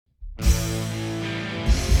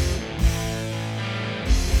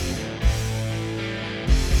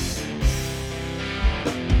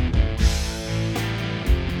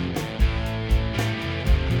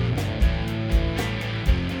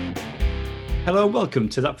Hello and welcome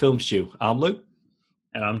to That Film Stew. I'm Luke.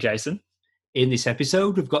 And I'm Jason. In this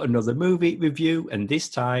episode, we've got another movie review, and this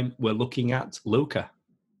time we're looking at Luca.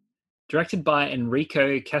 Directed by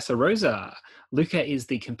Enrico Casarosa, Luca is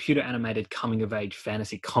the computer-animated coming-of-age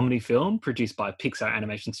fantasy comedy film produced by Pixar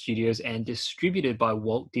Animation Studios and distributed by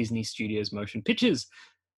Walt Disney Studios Motion Pictures.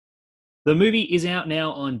 The movie is out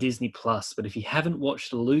now on Disney+, but if you haven't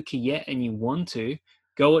watched Luca yet and you want to,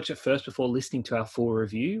 go watch it first before listening to our full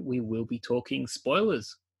review. We will be talking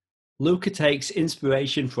spoilers. Luca takes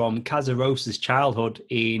inspiration from Casarosa's childhood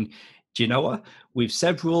in Genoa, with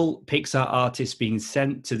several Pixar artists being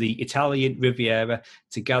sent to the Italian Riviera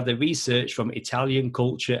to gather research from Italian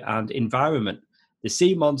culture and environment. The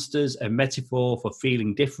sea monsters, a metaphor for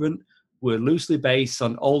feeling different, were loosely based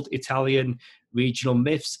on old Italian regional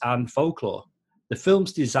myths and folklore. The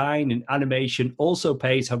film's design and animation also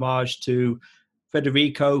pays homage to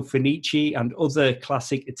Federico Fellini and other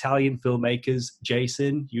classic Italian filmmakers.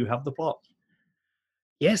 Jason, you have the plot.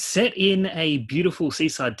 Yes, set in a beautiful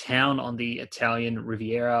seaside town on the Italian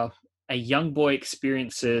Riviera, a young boy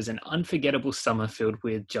experiences an unforgettable summer filled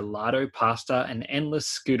with gelato, pasta, and endless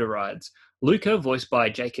scooter rides. Luca, voiced by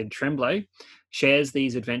Jacob Tremblay, shares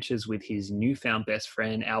these adventures with his newfound best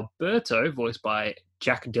friend Alberto, voiced by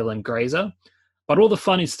Jack Dylan Grazer. But all the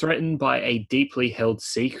fun is threatened by a deeply held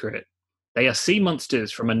secret. They are sea monsters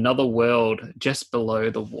from another world just below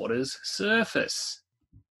the water's surface.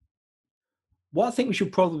 What I think we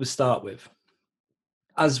should probably start with,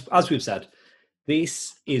 as we've said,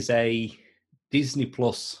 this is a Disney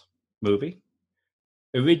Plus movie.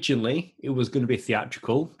 Originally, it was going to be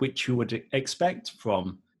theatrical, which you would expect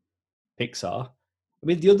from Pixar. I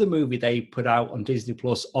mean, the other movie they put out on Disney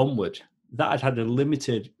Plus, Onward, that had a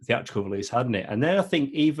limited theatrical release, hadn't it? And then I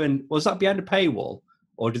think was that behind a paywall,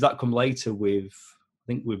 or did that come later with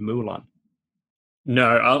Mulan?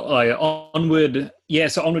 No, Onward. Yeah,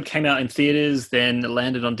 so Onward came out in theaters, then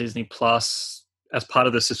landed on Disney Plus as part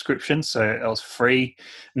of the subscription, so it was free,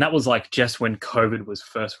 and that was like just when COVID was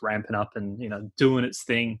first ramping up and doing its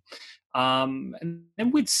thing. And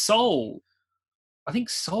then with Soul, I think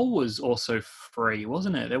Soul was also free,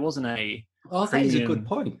 wasn't it? There wasn't a. Oh, that is a good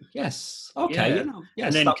point. Yes. Okay. Yeah.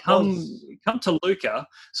 Yes. And then come to Luca.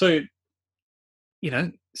 So,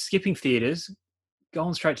 skipping theaters,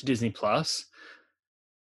 going straight to Disney Plus.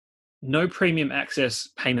 No premium access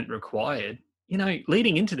payment required.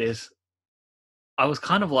 Leading into this, I was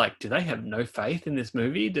kind of like, do they have no faith in this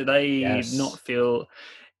movie? Do they not feel,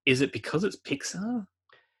 is it because it's Pixar?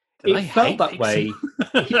 It felt that way.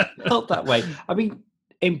 It felt that way. I mean,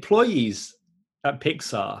 employees at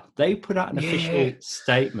Pixar, they put out an official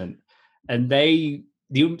statement, and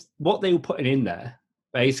what they were putting in there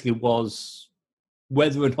basically was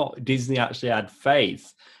whether or not Disney actually had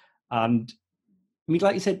faith. And I mean,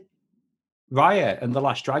 like you said, Raya and The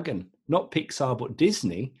Last Dragon, not Pixar, but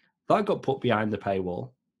Disney, that got put behind the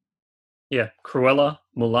paywall. Yeah, Cruella,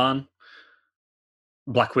 Mulan,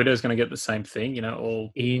 Black Widow is going to get the same thing,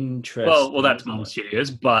 all interesting. Well, that's Marvel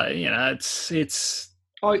Studios, but it's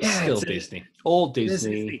still Disney, all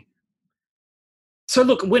Disney. So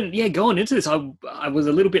look, going into this, I was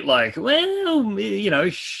a little bit like, well,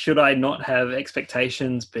 should I not have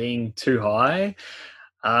expectations being too high?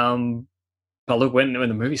 But look, when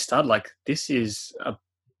the movie started, like, this is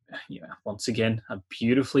once again a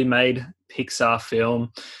beautifully made Pixar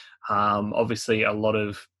film. Obviously, a lot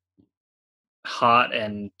of heart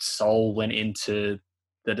and soul went into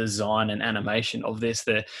the design and animation of this.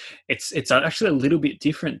 It's actually a little bit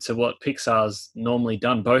different to what Pixar's normally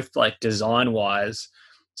done, both like design wise,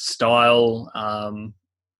 style,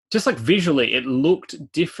 just like visually, it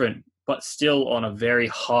looked different, but still on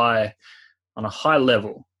a high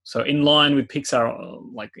level. So in line with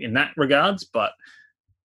Pixar, like in that regards, but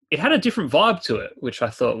it had a different vibe to it, which I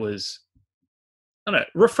thought was, I don't know,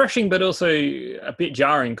 refreshing, but also a bit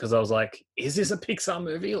jarring because I was like, is this a Pixar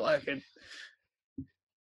movie?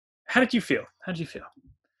 How did you feel?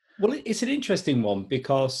 Well, it's an interesting one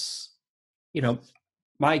because,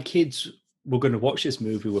 my kids were going to watch this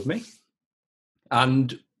movie with me.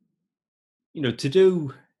 And, to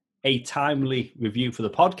do a timely review for the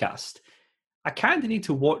podcast, I kind of need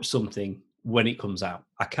to watch something when it comes out.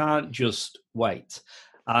 I can't just wait.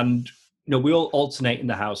 And, we all alternate in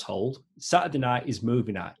the household. Saturday night is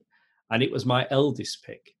movie night. And it was my eldest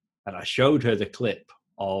pick. And I showed her the clip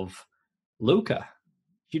of Luca.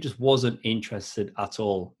 She just wasn't interested at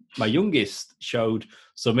all. My youngest showed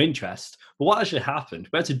some interest. But what actually happened,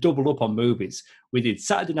 we had to double up on movies. We did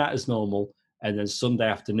Saturday night as normal and then Sunday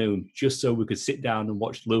afternoon just so we could sit down and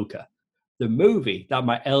watch Luca. The movie that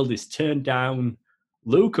my eldest turned down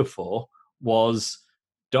Luca for was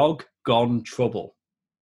Dog Gone Trouble.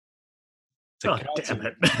 It's a Oh, damn cartoon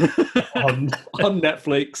it. on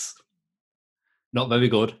Netflix. Not very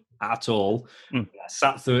good at all. Mm. I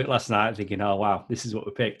sat through it last night thinking, oh, wow, this is what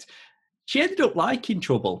we picked. She ended up liking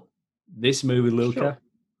Trouble. This movie, Luca, Sure.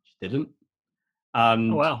 she didn't. Oh,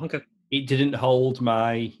 And wow. Okay. it didn't hold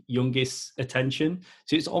my youngest attention.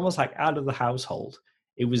 So it's almost like out of the household.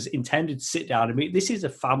 It was intended to sit down. I mean, this is a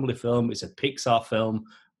family film. It's a Pixar film,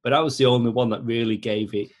 but I was the only one that really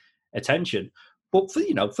gave it attention. But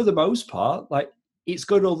for the most part, like, it's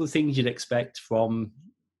got all the things you'd expect from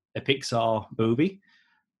a Pixar movie.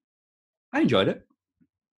 I enjoyed it,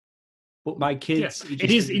 but my kids,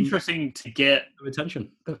 it is interesting to get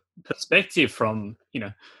attention. the perspective from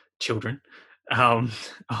children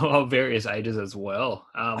of various ages as well.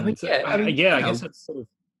 I guess it's sort of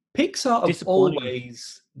Pixar have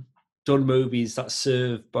always done movies that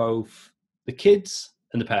serve both the kids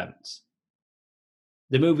and the parents.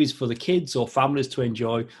 The movies for the kids or families to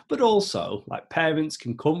enjoy, but also like parents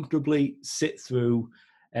can comfortably sit through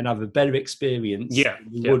and have a better experience than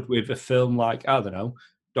you would with a film like, I don't know,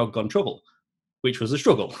 Dog Gone Trouble, which was a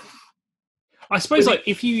struggle. I suppose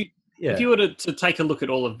if you were to take a look at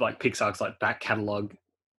all of like Pixar's like back catalogue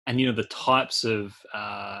and the types of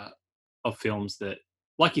films that,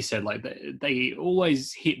 like you said, like they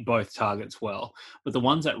always hit both targets well, but the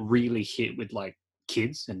ones that really hit with like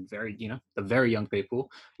kids and the very young people,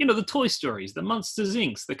 the Toy Stories, the Monsters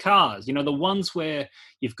Inc., the Cars, the ones where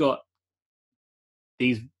you've got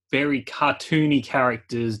these very cartoony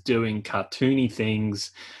characters doing cartoony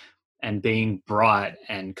things and being bright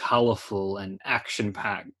and colorful and action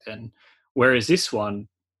packed. And whereas this one,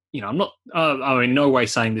 I'm not, I'm in no way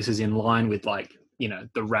saying this is in line with like, the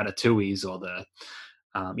Ratatouilles or the,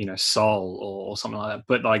 Soul or something like that.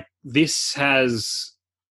 But like this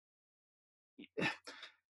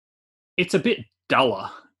it's a bit duller,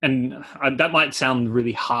 and that might sound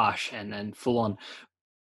really harsh and full on,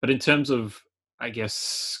 but in terms of, I guess,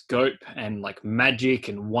 scope and like magic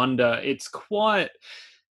and wonder, it's quite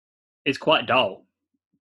dull.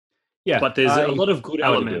 Yeah, but there's a lot of good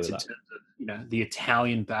elements in terms of the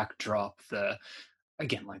Italian backdrop, the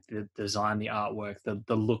design, the artwork,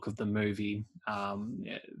 the look of the movie,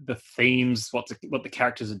 the themes, what the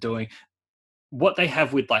characters are doing, what they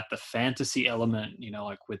have with like the fantasy element,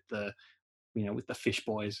 like with the with the fish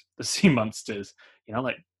boys, the sea monsters,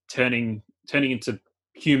 like turning into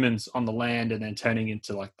humans on the land and then turning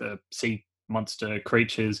into like the sea monster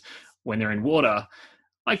creatures when they're in water.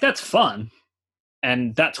 Like, that's fun.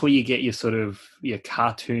 And that's where you get your sort of your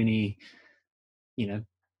cartoony,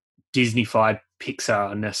 Disney-fied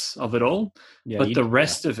Pixar-ness of it all. Yeah, but the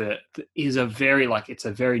rest of it is it's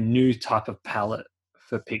a very new type of palette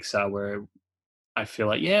for Pixar, where I feel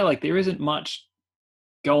like, there isn't much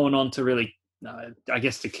going on to really, I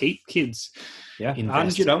guess, to keep kids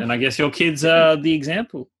invested. And I guess your kids are the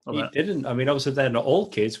example of that. Didn't. I mean, obviously they're not all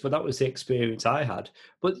kids, but that was the experience I had.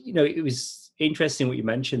 But, it was interesting what you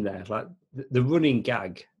mentioned there, like the running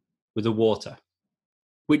gag with the water,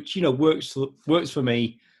 which, works for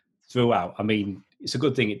me throughout. I mean, it's a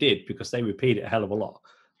good thing it did, because they repeat it a hell of a lot.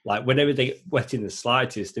 Like, whenever they get wet in the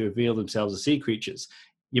slightest, they reveal themselves as sea creatures.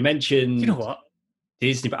 You mentioned... You know what?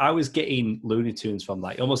 Disney, but I was getting Looney Tunes from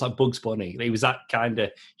like almost like Bugs Bunny. It was that kind of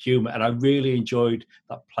humor, and I really enjoyed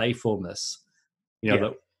that playfulness.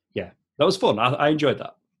 That was fun. I enjoyed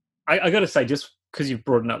that. I got to say, just because you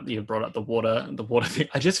brought up the water thing,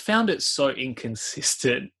 I just found it so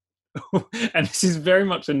inconsistent, and this is very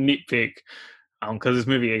much a nitpick, because this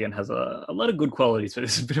movie again has a lot of good qualities, but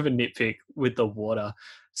it's a bit of a nitpick with the water.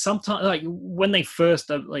 Sometimes, like when they first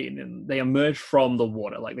they emerge from the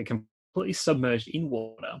water, like they completely submerged in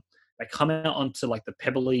water, they come out onto like the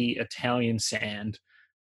pebbly Italian sand,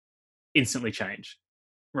 instantly change,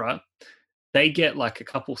 right? They get like a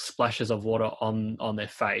couple splashes of water on their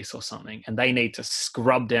face or something, and they need to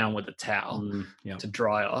scrub down with a towel to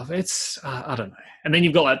dry off. It's I don't know. And then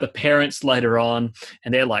you've got like the parents later on,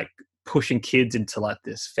 and they're like pushing kids into like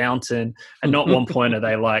this fountain, and not one point are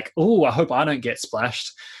they like, oh, I hope I don't get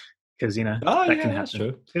splashed. Because can happen.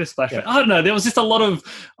 True. Get a splash. Yeah. I don't know. There was just a lot of.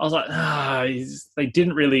 I was like, they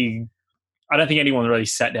didn't really. I don't think anyone really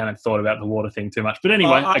sat down and thought about the water thing too much. But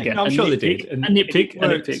anyway, again, I'm sure they did. A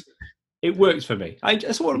nitpick. It works for me.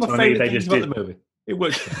 That's one of my favorite things about the movie. It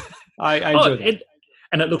works for me. I enjoyed it.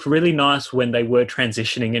 And it looked really nice when they were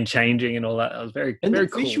transitioning and changing and all that. It was very very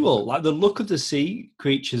cool. Visual, like the look of the sea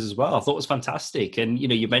creatures as well. I thought it was fantastic. And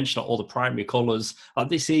you mentioned all the primary colours.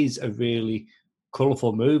 This is a really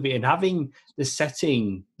colourful movie, and having the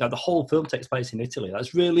setting that the whole film takes place in Italy,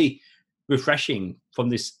 that's really refreshing from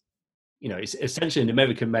this it's essentially an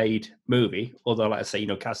American-made movie, although, like I say,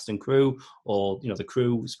 cast and crew, or the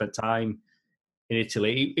crew spent time in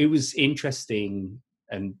Italy. It was interesting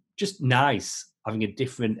and just nice having a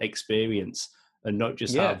different experience and not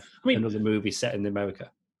just have another movie set in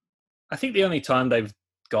America. I think the only time they've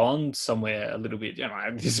gone somewhere a little bit,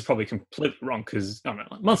 this is probably completely wrong because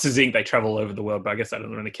Monsters Inc. they travel all over the world, but I guess that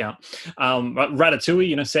doesn't really count.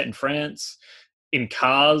 Ratatouille, set in France, in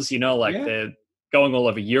Cars, they're going all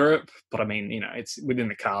over Europe, but I mean, it's within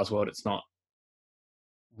the Cars world. It's not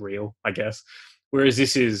real, I guess. Whereas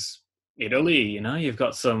this is Italy, you've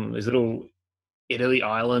got these little Italy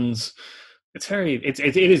islands.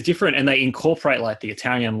 It is different, and they incorporate like the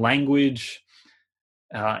Italian language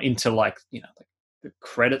into like the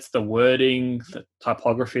credits, the wording, the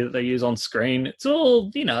typography that they use on screen. It's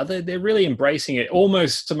all they're really embracing it,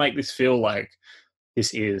 almost to make this feel like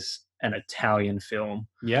this is an Italian film.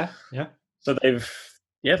 Yeah. So they've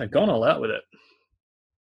gone all out with it.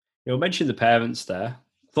 You mentioned the parents there.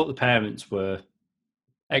 I thought the parents were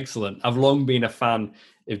excellent. I've long been a fan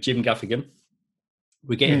of Jim Gaffigan.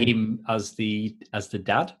 We get him as the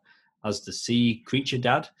dad, as the sea creature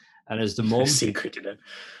dad, and as the mum. Sea creature dad.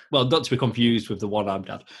 Well, not to be confused with the one-armed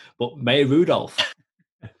dad, but Maya Rudolph.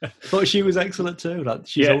 I thought she was excellent too.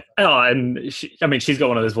 She's she's got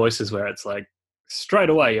one of those voices where it's like straight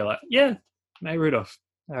away you're like, yeah, Maya Rudolph.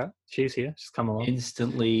 All right, she's here. She's come along.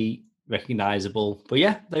 Instantly recognizable. But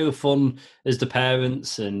yeah, they were fun as the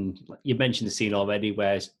parents, and you mentioned the scene already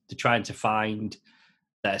where they're trying to find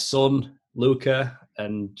their son Luca,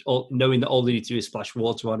 and knowing that all they need to do is splash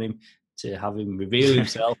water on him to have him reveal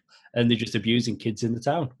himself, and they're just abusing kids in the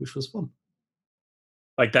town, which was fun.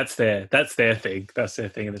 Like that's their thing. That's their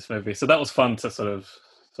thing in this movie. So that was fun to sort of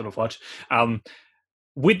watch.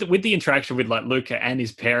 With the interaction with like Luca and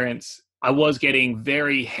his parents, I was getting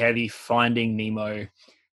very heavy Finding Nemo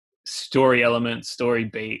story elements, story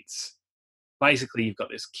beats. Basically, you've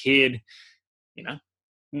got this kid,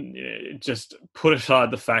 just put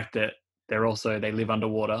aside the fact that they live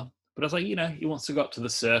underwater, but it's like, he wants to go up to the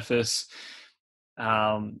surface.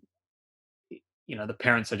 The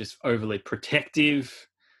parents are just overly protective.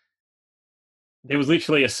 There was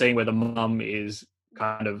literally a scene where the mum is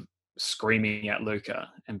kind of screaming at Luca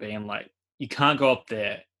and being like, you can't go up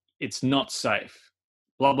there. It's not safe.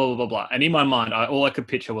 Blah, blah, blah, blah, blah. And in my mind, all I could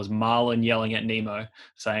picture was Marlin yelling at Nemo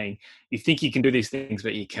saying, you think you can do these things,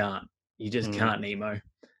 but you can't. You just can't, Nemo.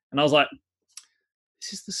 And I was like,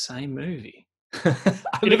 this is the same movie.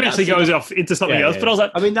 It eventually goes off into something else, but I was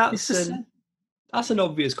like, that's an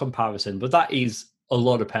obvious comparison, but that is a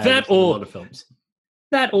lot of parents in a lot of films.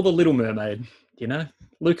 That or The Little Mermaid,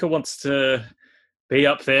 Luca wants to be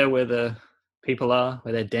up there where the people are,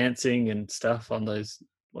 where they're dancing and stuff on those,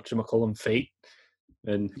 whatchamacallem, feet.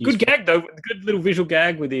 And good gag though, good little visual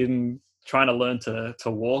gag with him trying to learn to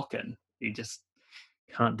walk, and he just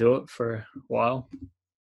can't do it for a while.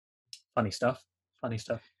 Funny stuff.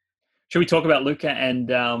 Should we talk about Luca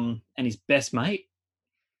and his best mate,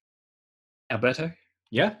 Alberto?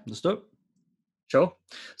 Yeah, let's do it. Sure.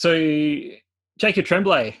 So Jacob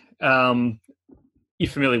Tremblay, you're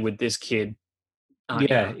familiar with this kid?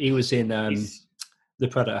 Yeah, he was in The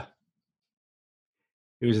Predator.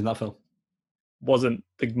 He was in that film. Wasn't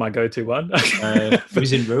my go-to one. He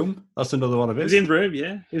was in Room. That's another one of his. He was in Room,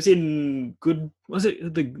 yeah. He was in Good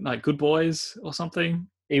Boys or something?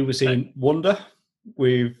 He was in Wonder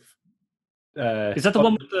with... is that the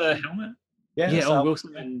one with the helmet? Yeah, Owen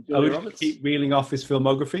Wilson and Julia Roberts. Keep reeling off his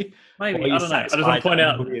filmography. Maybe, I don't know. I just want to point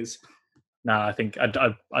out who he is. No, I think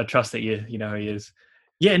I trust that you know who he is.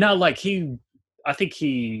 Yeah, no, like I think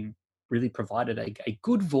he really provided a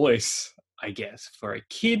good voice, I guess, for a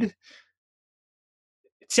kid.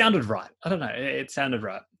 It sounded right. I don't know. It sounded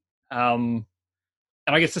right. And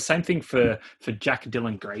I guess the same thing for Jack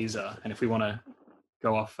Dylan Grazer. And if we want to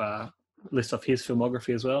go off list off his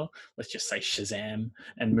filmography as well, let's just say Shazam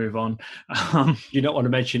and move on. You don't want to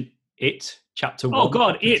mention It, Chapter 1. Oh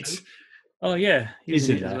God, It. Oh yeah, he's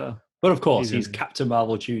in there. As well. But of course, he's Captain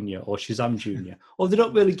Marvel Jr. or Shazam Jr. Or they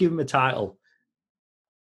don't really give him a title.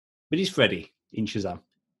 But he's Freddy in Shazam.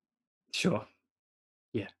 Sure.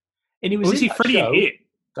 Yeah. And he was he Freddy in It?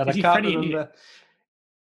 That I can't remember.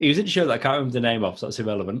 He was in a show that I can't remember the name of, so that's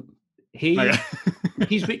irrelevant. He's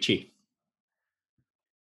Richie.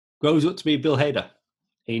 Grows up to be Bill Hader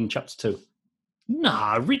in Chapter 2.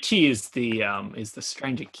 Nah, Richie is the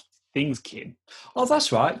Stranger Things kid. Oh,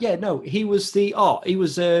 that's right. Yeah, no, he was Eddie.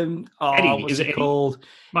 What's it called?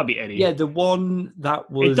 Might be Eddie. Yeah, the one that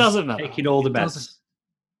was taking all the meds.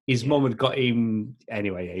 His mum had got him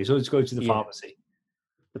anyway. He was always going to the pharmacy.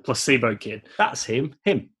 The placebo kid. That's him.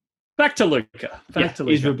 back to Luca. Back to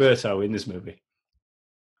Luca. Is Roberto in this movie?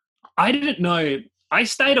 I didn't know. I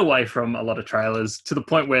stayed away from a lot of trailers to the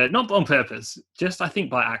point where, not on purpose, just I think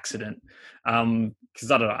by accident. Because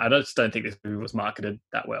I don't know. I just don't think this movie was marketed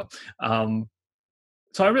that well.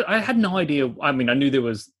 So I had no idea. I mean, I knew there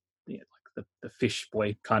was like the fish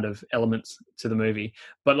boy kind of elements to the movie,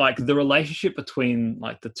 but like the relationship between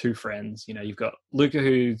like the two friends. You know, you've got Luca,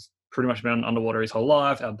 who's pretty much been underwater his whole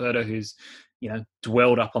life. Alberto, who's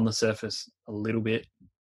dwelled up on the surface a little bit,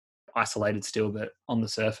 isolated still, but on the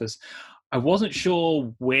surface. I wasn't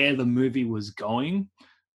sure where the movie was going.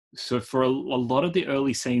 So for a lot of the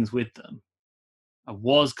early scenes with them, I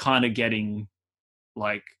was kind of getting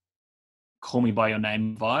like Call Me By Your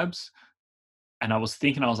Name vibes. And I was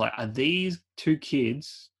thinking, I was like, are these two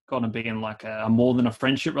kids going to be in like a more than a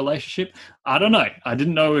friendship relationship? I don't know. I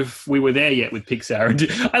didn't know if we were there yet with Pixar.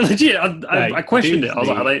 I questioned it. I was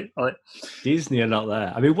like, are they... Disney are not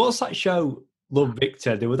there. I mean, what's that show, Love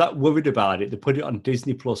Victor? They were that worried about it. They put it on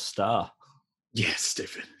Disney Plus Star. Yes,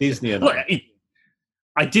 Stephen. Disney. Look,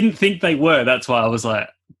 I didn't think they were. That's why I was like,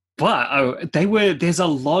 but they were. There's a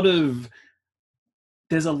lot of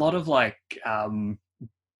like, I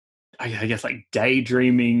guess like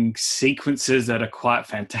daydreaming sequences that are quite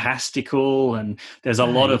fantastical, and there's a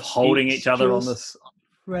lot of holding each other on this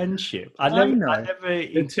friendship. I never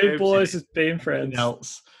the two boys as being friends.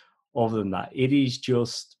 Else other than that, it is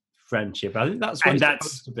just friendship. I think that's what it's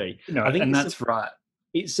supposed to be. I think that's right.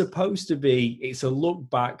 It's supposed to be. It's a look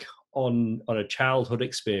back on a childhood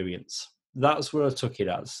experience. That's what I took it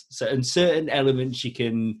as. So, in certain elements, you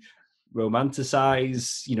can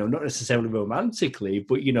romanticize. Not necessarily romantically,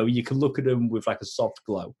 but you can look at them with like a soft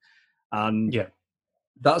glow, and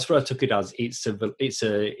that's what I took it as. It's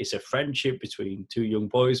a friendship between two young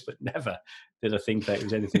boys, but never did I think that it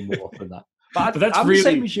was anything more than that. But that's I'm really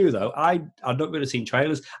the same as you, though. I've not really seen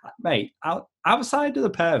trailers, mate. Outside of the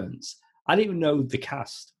parents, I didn't even know the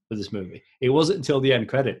cast for this movie. It wasn't until the end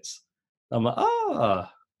credits. I'm like,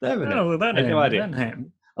 there we go. I had no idea.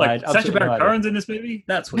 Like Sacha Baron Cohen's in this movie?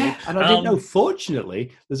 That's weird. Yeah, and I didn't know.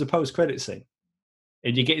 Fortunately, there's a post-credit scene,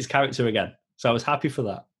 and you get his character again. So I was happy for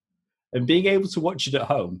that. And being able to watch it at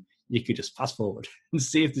home, you could just fast forward and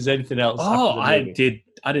see if there's anything else. I did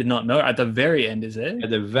not know. At the very end, is it?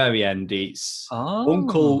 At the very end, it's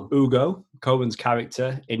Uncle Hugo, Cohen's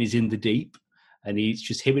character, and he's in the deep, and he's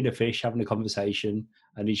just him and a fish having a conversation,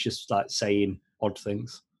 and he's just like saying odd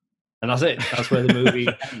things, and that's it. That's where the movie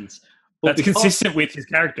ends. But that's consistent with his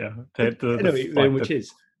character. Which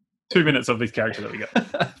is 2 minutes of his character that we got.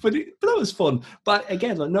 but that was fun. But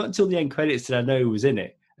again, like, not until the end credits did I know he was in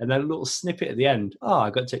it. And then a little snippet at the end. I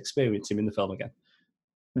got to experience him in the film again.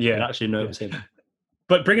 Yeah, and actually know it was him.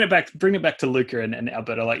 But bring it back to Luca and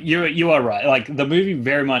Alberto. Like you are right. Like the movie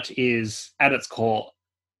very much is at its core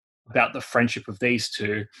about the friendship of these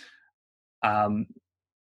two.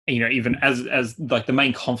 Even as like the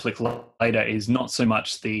main conflict later is not so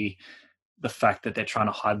much the fact that they're trying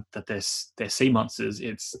to hide that they're sea monsters.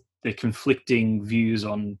 It's the conflicting views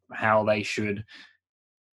on how they should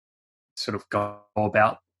sort of go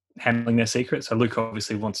about handling their secrets. So Luke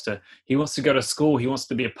obviously wants to go to school. He wants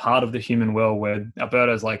to be a part of the human world, where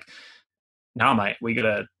Alberto's like, nah, mate, we got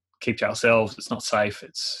to keep to ourselves. It's not safe.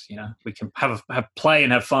 It's, we can have play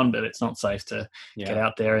and have fun, but it's not safe to get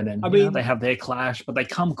out there. And then they have their clash, but they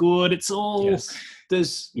come good. It's all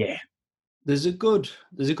there's a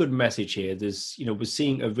good message here. There's, we're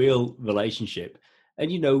seeing a real relationship,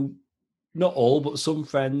 and not all, but some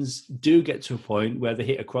friends do get to a point where they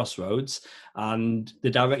hit a crossroads and the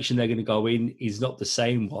direction they're going to go in is not the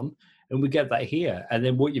same one. And we get that here. And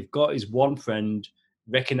then what you've got is one friend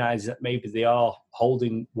recognize that maybe they are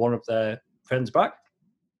holding one of their friends back.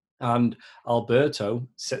 And Alberto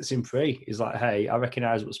sets him free. He's like, hey, I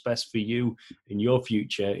recognize what's best for you in your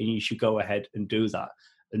future, and you should go ahead and do that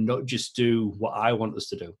and not just do what I want us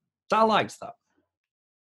to do. So I liked that.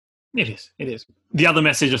 It is. The other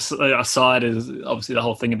message aside is obviously the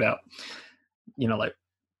whole thing about,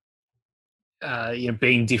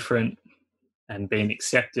 being different and being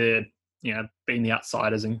accepted, being the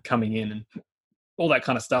outsiders and coming in and all that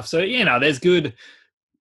kind of stuff. So, there's good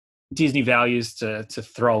Disney values to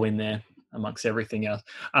throw in there amongst everything else.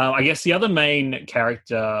 I guess the other main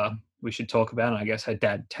character we should talk about, and I guess her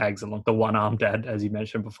dad tags along, the one-armed dad, as you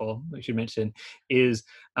mentioned before, we should mention,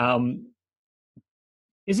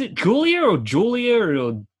 is it Julia or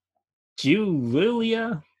Julia?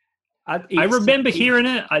 I remember hearing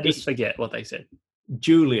it. I just forget what they said.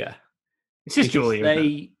 Julia. It's just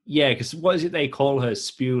Julia. Because what is it they call her?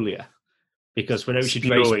 Spulia. Because whenever she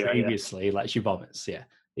drinks previously, like she vomits. Yeah,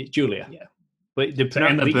 it's Julia. Yeah. But the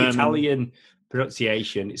Italian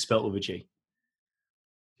pronunciation, it's spelled with a G.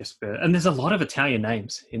 And there's a lot of Italian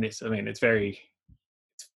names in this. I mean, it's very.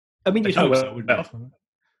 I mean, you'd hope so, wouldn't you?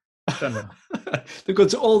 They've got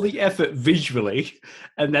to all the effort visually,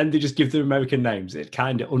 and then they just give them American names. It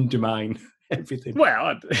kind of undermine everything.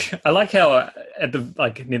 Well, I like how at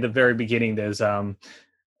the near the very beginning, there's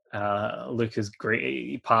Lucas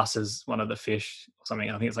he passes one of the fish or something.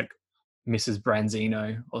 I think it's like Mrs.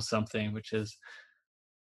 Branzino or something, which is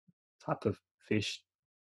a type of fish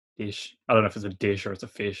dish. I don't know if it's a dish or it's a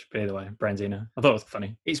fish, but either way, Branzino. I thought it was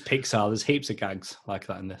funny. It's Pixar. There's heaps of gags like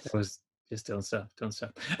that in this. It was just doing stuff.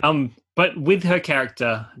 But with her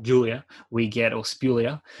character Julia, we get a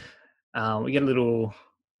little,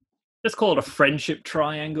 let's call it a friendship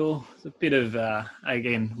triangle. It's a bit of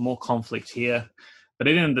again more conflict here, but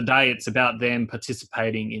at the end of the day, it's about them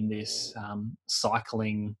participating in this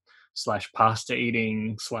cycling / pasta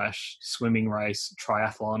eating / swimming race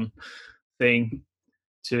triathlon thing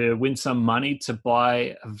to win some money to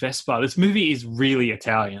buy a Vespa. This movie is really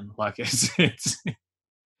Italian. Like it's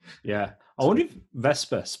yeah. I wonder if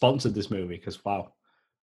Vespa sponsored this movie, because wow,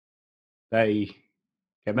 they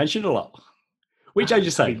get mentioned a lot. Which I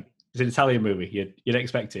just say, it's an Italian movie. You'd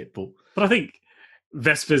expect it, but I think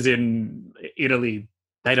Vespas in Italy,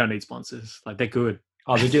 they don't need sponsors. Like, they're good.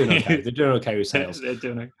 Oh, they're doing okay. They're doing okay with sales. They're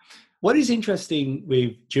doing okay. What is interesting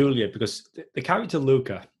with Julia, because the character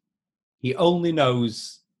Luca, he only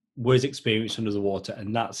knows what his experience under the water,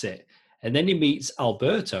 and that's it. And then he meets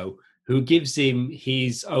Alberto, who gives him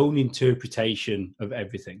his own interpretation of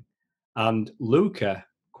everything. And Luca,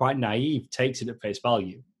 quite naive, takes it at face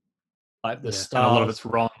value. Like the stars, a lot of it's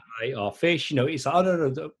wrong. Or fish, it's like, oh,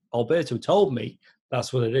 no, Alberto told me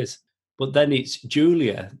that's what it is. But then it's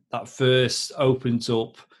Julia that first opens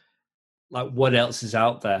up, like, what else is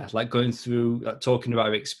out there, like going through, talking about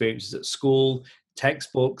her experiences at school,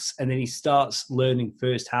 textbooks, and then he starts learning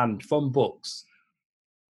firsthand from books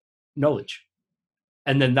knowledge.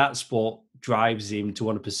 And then that's what drives him to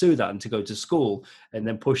want to pursue that and to go to school, and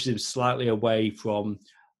then pushes him slightly away from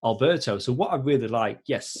Alberto. So what I really like,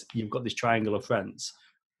 yes, you've got this triangle of friends,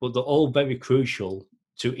 but they're all very crucial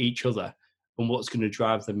to each other and what's going to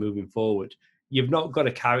drive them moving forward. You've not got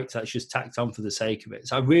a character that's just tacked on for the sake of it.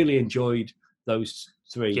 So I really enjoyed those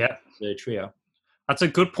three, the trio. That's a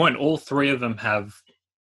good point. All three of them have,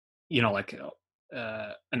 like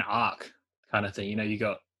an arc kind of thing. You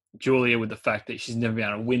got Julia with the fact that she's never been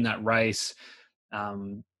able to win that race.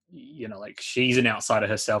 Like, she's an outsider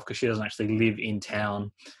herself because she doesn't actually live in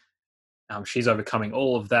town. She's overcoming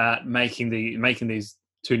all of that, making these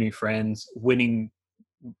two new friends,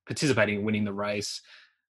 participating in winning the race.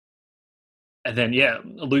 And then,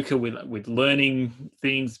 Luca with learning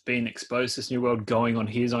things, being exposed to this new world, going on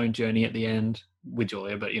his own journey at the end with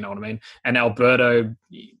Julia, but you know what I mean? And Alberto,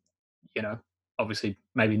 obviously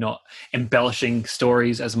maybe not embellishing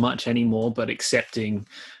stories as much anymore, but accepting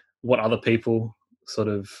what other people sort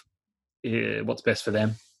of, what's best for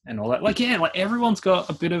them and all that. Like everyone's got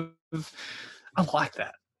a bit of, I like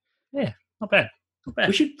that. Yeah, not bad.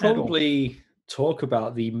 We should probably talk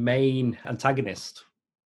about the main antagonist.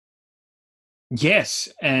 Yes,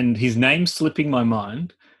 and his name's slipping my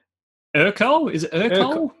mind. Ercole? Is it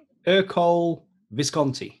Ercole? Ercole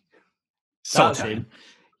Visconti. That's him.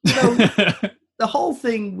 The whole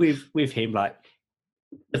thing with him, like,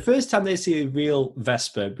 the first time they see a real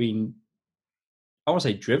Vespa being, I want to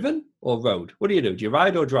say driven or rode. What do? Do you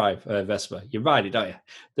ride or drive a Vespa? You ride it, don't you?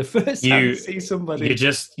 The first time you see somebody...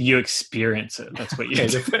 You experience it. That's what you do.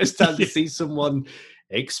 The first time you see someone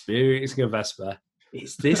experiencing a Vespa,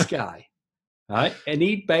 it's this guy. Right? And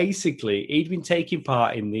he'd been taking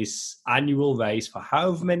part in this annual race for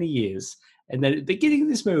however many years. And then at the beginning of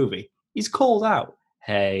this movie, he's called out,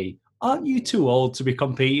 hey, aren't you too old to be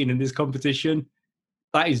competing in this competition?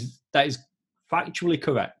 That is factually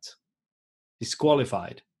correct.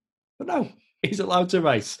 Disqualified. But no, he's allowed to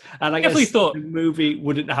race. And I guess thought the movie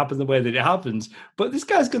wouldn't happen the way that it happens. But this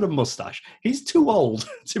guy's got a mustache. He's too old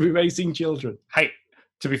to be racing children. Hey,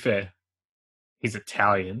 to be fair, he's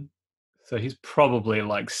Italian. So he's probably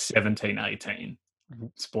like 17, 18,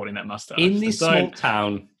 sporting that mustache. In this small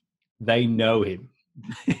town, they know him.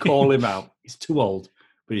 Call him out. He's too old,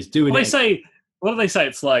 but he's doing it. What do they say?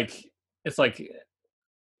 It's like,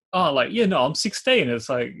 oh, like, I'm 16. It's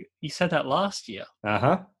like, you said that last year.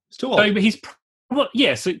 It's too old. So, but he's,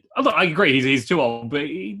 so I agree. He's too old, but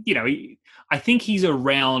I think he's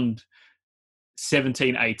around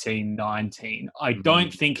 17, 18, 19. I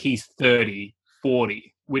don't think he's 30, 40.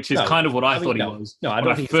 Which is kind of what I thought he was. No, I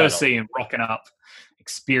don't think first see him rocking up,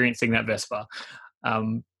 experiencing that Vespa.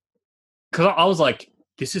 Because I was like,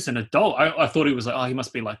 this is an adult. I thought he was like, oh, he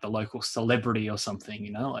must be like the local celebrity or something,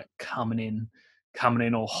 you know, like coming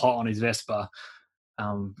in all hot on his Vespa.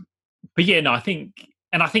 But yeah, no, I think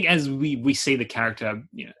as we see the character,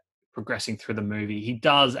 you know, progressing through the movie, he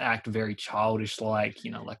does act very childish, like,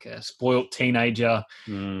 you know, like a spoilt teenager.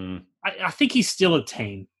 I think he's still a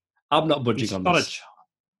teen. I'm not budging He's on not this.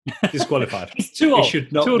 Disqualified. He's too old. He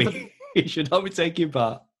should not be. He should not be taking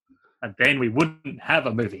part. And then we wouldn't have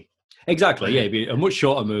a movie. Exactly. Yeah, it'd be a much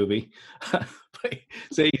shorter movie.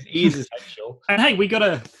 So he's essential. And hey, we got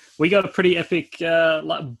a pretty epic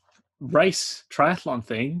like race triathlon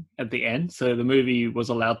thing at the end. So the movie was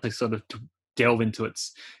allowed to sort of delve into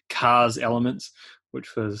its cars elements,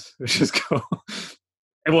 which was cool.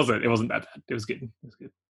 It wasn't that bad. It was good.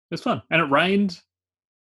 It was fun, and it rained.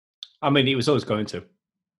 I mean, it was always going to.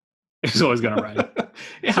 It was always going to rain.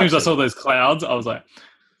 As soon as I saw those clouds, I was like,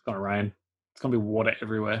 "It's going to rain. It's going to be water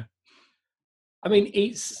everywhere." I mean,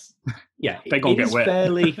 it's they're going to get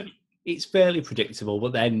wet. It's fairly predictable,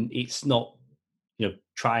 but then it's not, you know,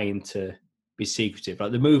 trying to be secretive.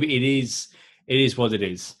 Like the movie, it is what it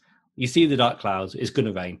is. You see the dark clouds, it's going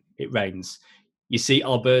to rain. It rains. You see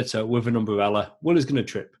Alberto with an umbrella. Will's going to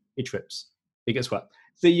trip. He trips. He gets wet.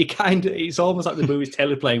 So it's almost like the movie's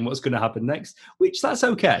teleplaying what's going to happen next, which that's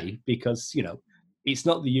okay because, you know, it's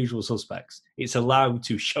not the usual suspects. It's allowed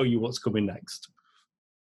to show you what's coming next.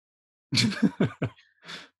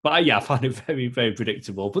 But yeah, I find it very, very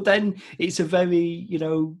predictable. But then it's a very, you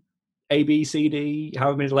know, A, B, C, D,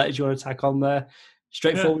 however many letters you want to tack on there,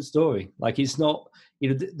 straightforward story. Like it's not, you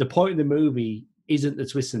know, the point of the movie isn't the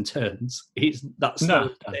twists and turns. That's not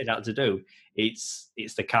what they had to do. It's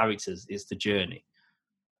the characters, it's the journey,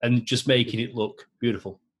 and just making it look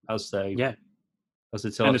beautiful as they tell.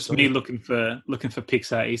 And it's me looking for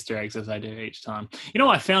Pixar Easter eggs as I do each time. You know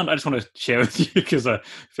what I found? I just want to share with you because I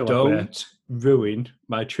feel like don't ruin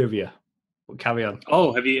my trivia. But carry on.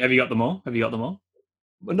 Oh, have you got them all?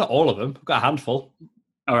 Well, not all of them. I've got a handful.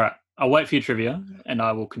 All right, I'll wait for your trivia, and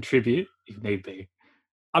I will contribute if need be.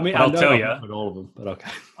 I mean, I'll tell you all of them, but okay.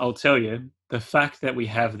 I'll tell you the fact that we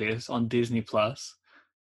have this on Disney Plus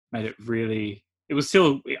made it really. It was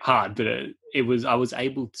still hard, but I was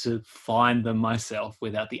able to find them myself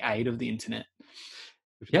without the aid of the internet.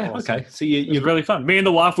 Yeah, awesome. Okay. So it was really fun. Me and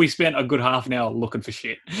the wife, we spent a good half an hour looking for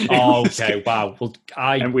shit. Oh, okay, wow. Well,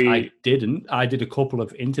 I didn't. I did a couple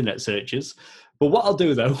of internet searches. But what I'll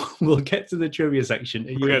do, though, we'll get to the trivia section.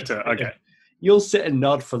 We'll get to it, okay. You'll sit and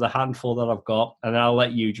nod for the handful that I've got, and I'll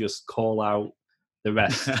let you just call out the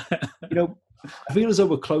rest. You know, I feel as though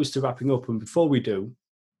we're close to wrapping up, and before we do,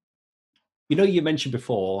 you know, you mentioned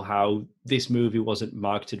before how this movie wasn't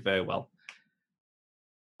marketed very well.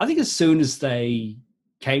 I think as soon as they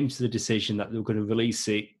came to the decision that they were going to release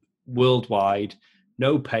it worldwide,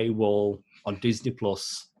 no paywall on Disney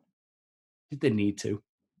Plus, did they need to?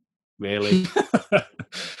 Really?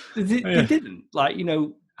 They didn't. Like, you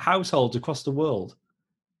know, households across the world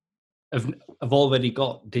have already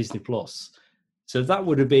got Disney Plus. So that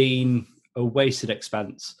would have been a wasted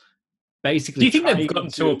expense. Basically, do you think they've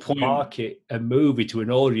gotten to a point market a movie to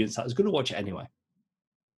an audience that was going to watch it anyway?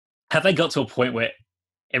 Have they got to a point where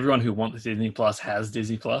everyone who wants Disney Plus has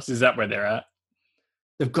Disney Plus? Is that where they're at?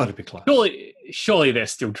 They've got to be close. Surely they're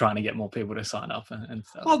still trying to get more people to sign up and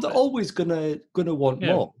stuff. Well, they're always gonna want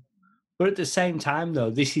more. But at the same time,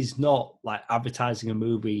 though, this is not like advertising a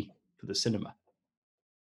movie for the cinema,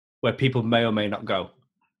 where people may or may not go.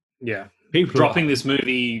 Yeah, people dropping this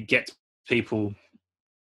movie gets people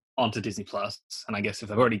onto Disney Plus, and I guess if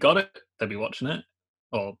they've already got it, they'll be watching it,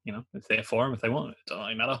 or you know, it's there for them if they want it. It doesn't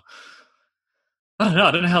really matter.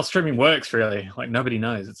 I don't know how streaming works really. Like nobody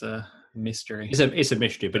knows. It's a mystery. It's a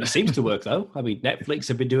mystery, but it seems to work though. I mean, Netflix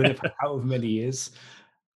have been doing it for however many years.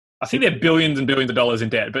 I think they're billions and billions of dollars in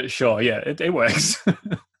debt, but sure, yeah, it works.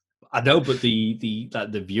 I know, but the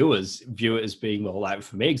viewers view it as being, well, like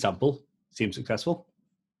for me, example, seems successful.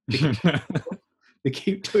 They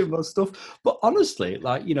keep doing more stuff. But honestly,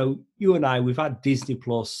 like, you know, you and I, we've had Disney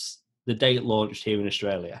Plus the day it launched here in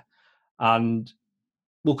Australia, and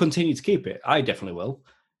we'll continue to keep it. I definitely will.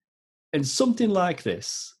 And something like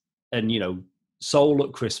this, and, you know, Soul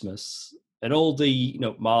at Christmas, and all the, you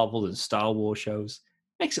know, Marvel and Star Wars shows,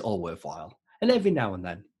 makes it all worthwhile. And every now and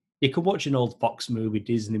then, you can watch an old Fox movie,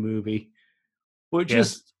 Disney movie, but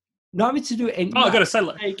just not having to do any. I gotta say,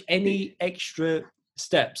 take any extra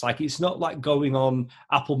steps. Like it's not like going on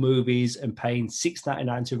Apple Movies and paying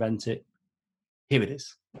 $6.99 to rent it. Here it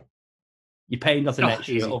is. You're paying nothing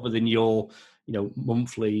extra other than your, you know,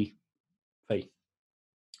 monthly fee.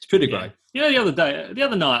 It's pretty great. You know, the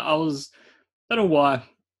other night, I don't know why.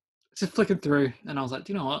 just flicking through, and I was like,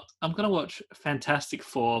 do you know what? I'm going to watch Fantastic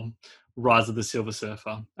Four: Rise of the Silver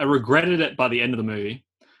Surfer. I regretted it by the end of the movie.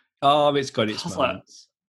 Oh, it's got I its was like, moments.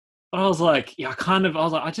 yeah, I was like,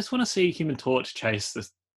 I just want to see Human Torch chase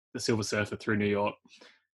the Silver Surfer through New York.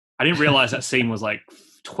 I didn't realize that scene was like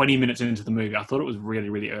 20 minutes into the movie. I thought it was really,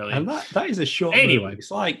 really early. And that is a short movie.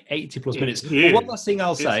 It's like 80 plus minutes. But one last thing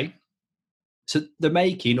I'll say. So they're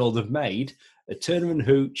making, or they've made, a Turner and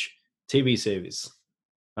Hooch TV series,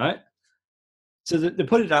 right? So they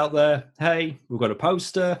put it out there. Hey, we've got a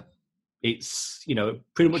poster. It's,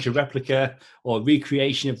 pretty much a replica or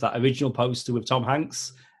recreation of that original poster with Tom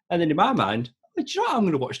Hanks. And then in my mind, do you know what I'm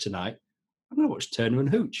going to watch tonight? I'm going to watch Turner and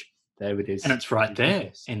Hooch. There it is. And it's right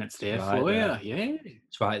there. And it's there right for you. Yeah.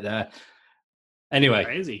 It's right there. Anyway,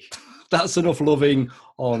 crazy. That's enough loving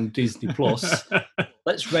on Disney Plus.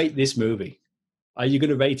 Let's rate this movie. Are you going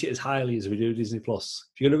to rate it as highly as we do Disney Plus?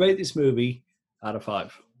 If you're going to rate this movie out of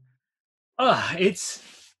 5. It's...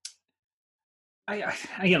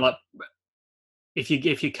 Again, like, if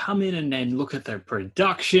you come in and then look at the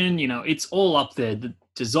production, it's all up there. The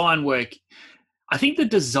design work, I think the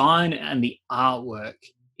design and the artwork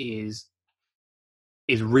is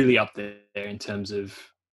really up there in terms of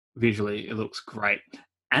visually. It looks great.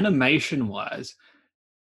 Animation wise,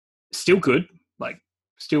 still good, like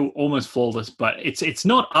still almost flawless, but it's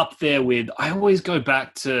not up there with. I always go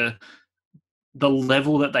back to the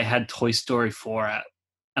level that they had Toy Story 4 at.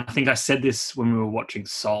 And I think I said this when we were watching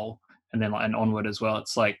Soul and then and onward as well.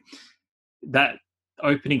 It's like that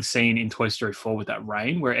opening scene in Toy Story 4 with that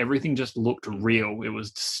rain where everything just looked real. It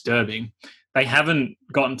was disturbing. They haven't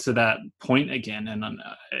gotten to that point again. And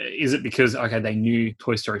is it because, they knew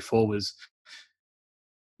Toy Story 4 was,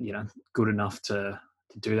 good enough to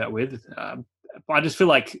do that with? But I just feel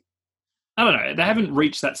like, I don't know, they haven't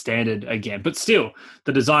reached that standard again. But still,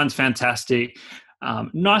 the design's fantastic.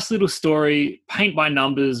 Nice little story, paint by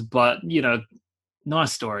numbers, but,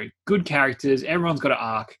 nice story. Good characters. Everyone's got an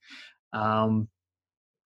arc.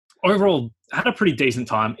 Overall, I had a pretty decent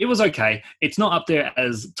time. It was okay. It's not up there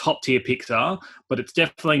as top tier Pixar, but it's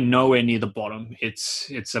definitely nowhere near the bottom.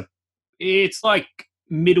 It's like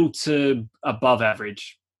middle to above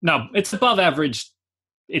average. No, it's above average.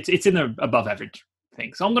 It's in the above average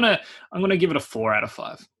thing. So I'm gonna give it a 4 out of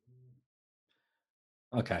 5.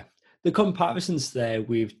 Okay. The comparisons there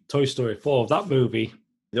with Toy Story 4, that movie,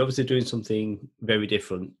 they're obviously doing something very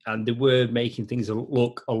different, and they were making things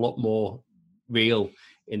look a lot more real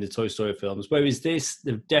in the Toy Story films. Whereas this,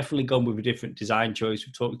 they've definitely gone with a different design choice.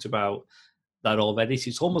 We've talked about that already. So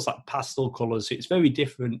it's almost like pastel colours. So it's very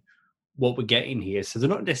different what we're getting here. So they're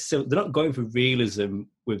not going for realism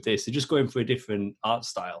with this. They're just going for a different art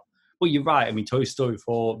style. But you're right. I mean, Toy Story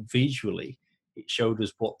 4 visually, it showed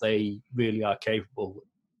us what they really are capable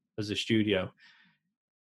as a studio.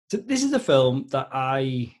 So this is a film that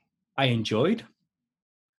I enjoyed.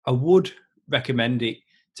 I would recommend it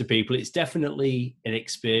to people. It's definitely an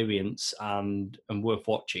experience and worth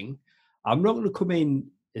watching. I'm not going to come in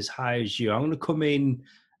as high as you. I'm going to come in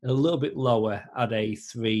a little bit lower at a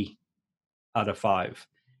 3 out of 5.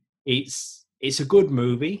 It's a good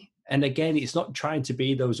movie. And again, it's not trying to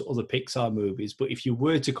be those other Pixar movies, but if you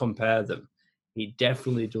were to compare them, it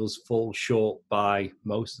definitely does fall short by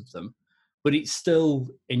most of them. But it's still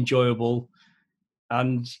enjoyable.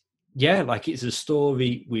 And yeah, like it's a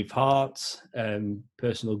story with heart,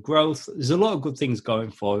 personal growth. There's a lot of good things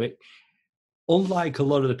going for it. Unlike a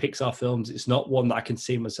lot of the Pixar films, it's not one that I can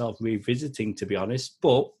see myself revisiting, to be honest.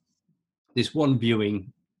 But this one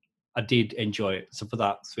viewing, I did enjoy it. So for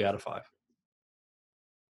that, 3 out of 5.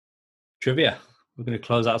 Trivia. We're going to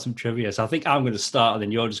close out some trivia. So I think I'm going to start and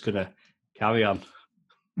then you're just going to carry on.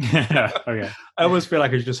 Okay. I always feel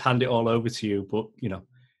like I should just hand it all over to you, but,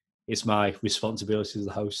 it's my responsibility as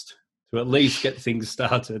the host to at least get things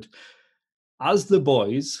started. As the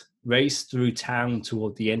boys race through town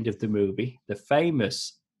toward the end of the movie, the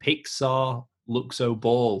famous Pixar Luxo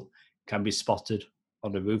ball can be spotted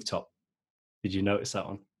on the rooftop. Did you notice that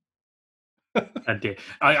one? I did.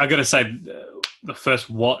 I got to say, the first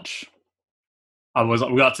watch, we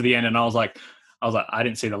got to the end and I was like, I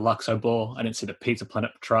didn't see the Luxo ball. I didn't see the Pizza Planet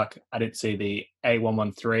truck. I didn't see the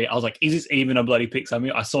A113. I was like, is this even a bloody Pixar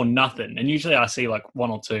movie? I saw nothing. And usually I see like 1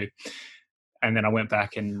 or 2. And then I went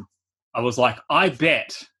back and I was like, I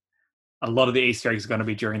bet a lot of the Easter eggs are going to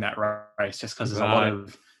be during that race just because there's a lot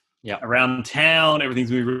of around town.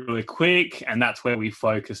 Everything's moving really quick. And that's where we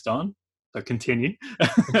focused on. So continue.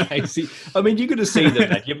 Okay, see, I mean, you're going to see them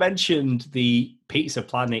then. You mentioned the Pizza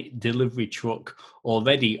Planet delivery truck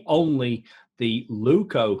already. Only the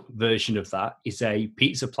Luco version of that is a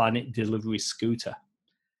Pizza Planet delivery scooter.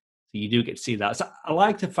 So you do get to see that. So I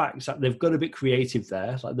like the fact that they've got a bit creative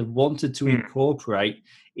there. Like they've wanted to incorporate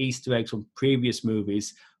Easter eggs from previous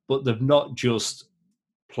movies, but they've not just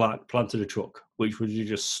planted a truck, which would have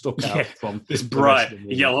just stuck out from this bright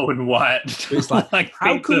yellow and white. It's like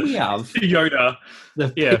how can we have Yoda, the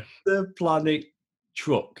Pizza Planet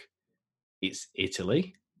truck? It's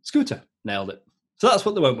Italy. Scooter. Nailed it. So that's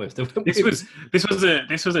what they went with.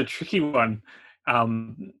 This was a tricky one.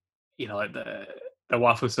 Like the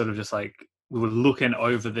wife was sort of just like, we were looking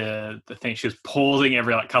over the thing. She was pausing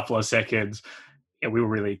every like couple of seconds. Yeah, we were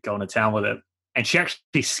really going to town with it. And she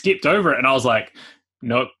actually skipped over it. And I was like,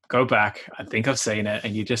 nope, go back. I think I've seen it.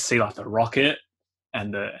 And you just see like the rocket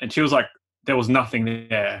and she was like, there was nothing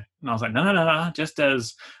there. And I was like, no. Just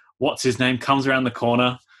as what's his name comes around the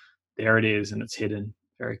corner, there it is. And it's hidden.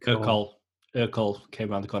 Very cool. Urkel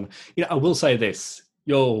came around the corner. I will say this.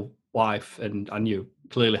 Your wife and you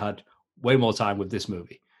clearly had way more time with this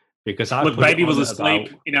movie because baby was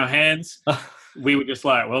asleep in our hands. We were just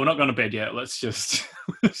like, well, we're not going to bed yet. Let's just.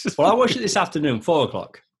 Well, I watched it this afternoon,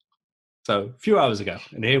 4:00. So a few hours ago,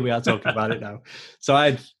 and here we are talking about it now. So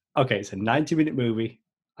it's a 90-minute movie.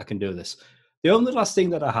 I can do this. The only last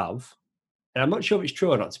thing that I have, and I'm not sure if it's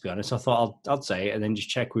true or not, to be honest. I thought I'd say it and then just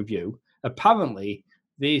check with you. Apparently,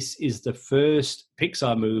 this is the first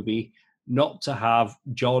Pixar movie not to have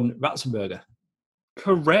John Ratzenberger.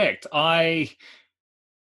 Correct. I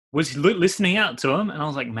was listening out to him, and I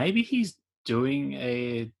was like, maybe he's doing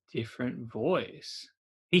a different voice.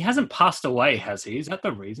 He hasn't passed away, has he? Is that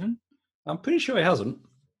the reason? I'm pretty sure he hasn't.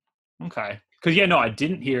 Okay. Because, I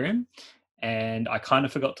didn't hear him, and I kind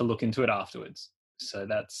of forgot to look into it afterwards. So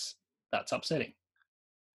that's upsetting.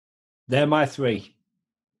 They're my three.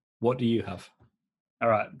 What do you have? All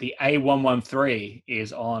right. The A113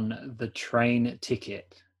 is on the train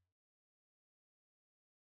ticket.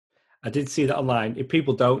 I did see that online. If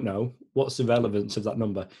people don't know, what's the relevance of that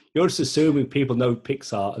number? You're just assuming people know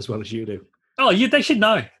Pixar as well as you do. Oh, yeah, they should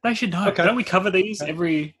know. Okay. Don't we cover these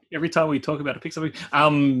every time we talk about a Pixar movie?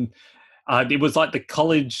 It was like the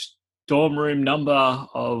college dorm room number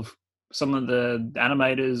of some of the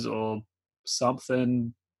animators or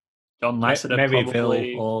something. John Lasseter,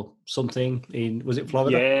 Maryville or something was it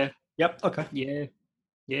Florida? Yeah. Yep. Okay. Yeah.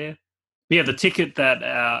 Yeah. The ticket that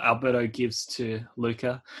Alberto gives to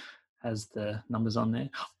Luca has the numbers on there.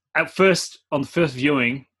 On the first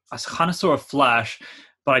viewing, I kind of saw a flash,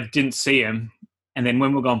 but I didn't see him. And then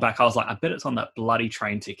when we're going back, I was like, I bet it's on that bloody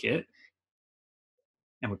train ticket.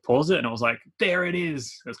 And we paused it, and it was like, there it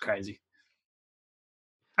is. It was crazy.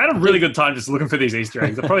 I had a really good time just looking for these Easter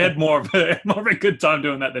eggs. I probably had more of a good time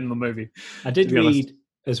doing that than the movie. I did read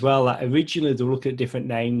as well that originally they were looking at different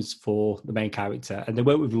names for the main character, and they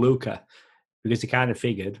went with Luca because they kind of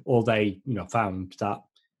figured, or they found that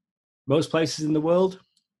most places in the world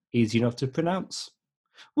easy enough to pronounce,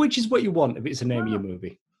 which is what you want if it's the name of your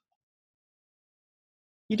movie.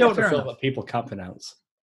 You don't want to feel that people can't pronounce.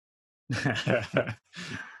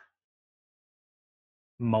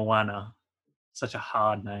 Moana. Such a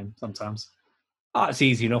hard name sometimes. Oh, it's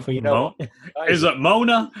easy enough when you know. Is it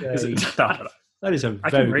Mona? That is a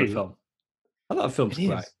very good film. I thought the film's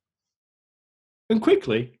great. And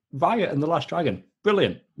quickly, Raya and the Last Dragon.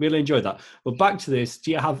 Brilliant. Really enjoyed that. But back to this.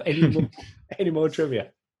 Do you have any more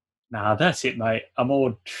trivia? Nah, that's it, mate. I'm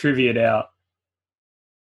all trivia'd out.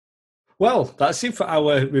 Well, that's it for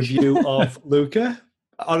our review of Luca.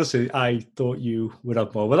 Honestly, I thought you would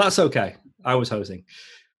have more, but that's okay. I was hosting.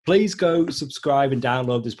 Please go subscribe and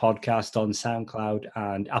download this podcast on SoundCloud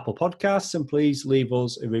and Apple Podcasts, and please leave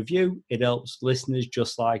us a review. It helps listeners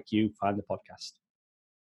just like you find the podcast.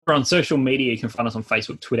 We're on social media. You can find us on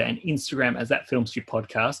Facebook, Twitter, and Instagram as That Film Stew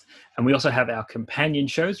Podcast. And we also have our companion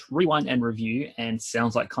shows, Rewind and Review, and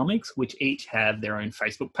Sounds Like Comics, which each have their own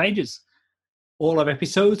Facebook pages. All our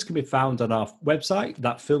episodes can be found on our website,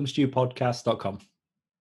 thatfilmstewpodcast.com.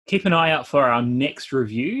 Keep an eye out for our next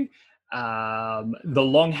review. The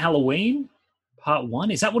Long Halloween Part 1.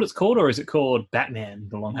 Is that what it's called, or is it called Batman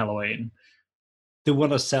The Long Halloween? They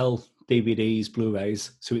want to sell DVDs,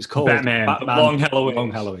 Blu-rays, so it's called Batman The Long Halloween.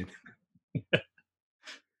 Long Halloween.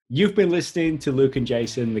 You've been listening to Luke and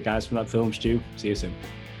Jason, the guys from That Film Stew. See you soon.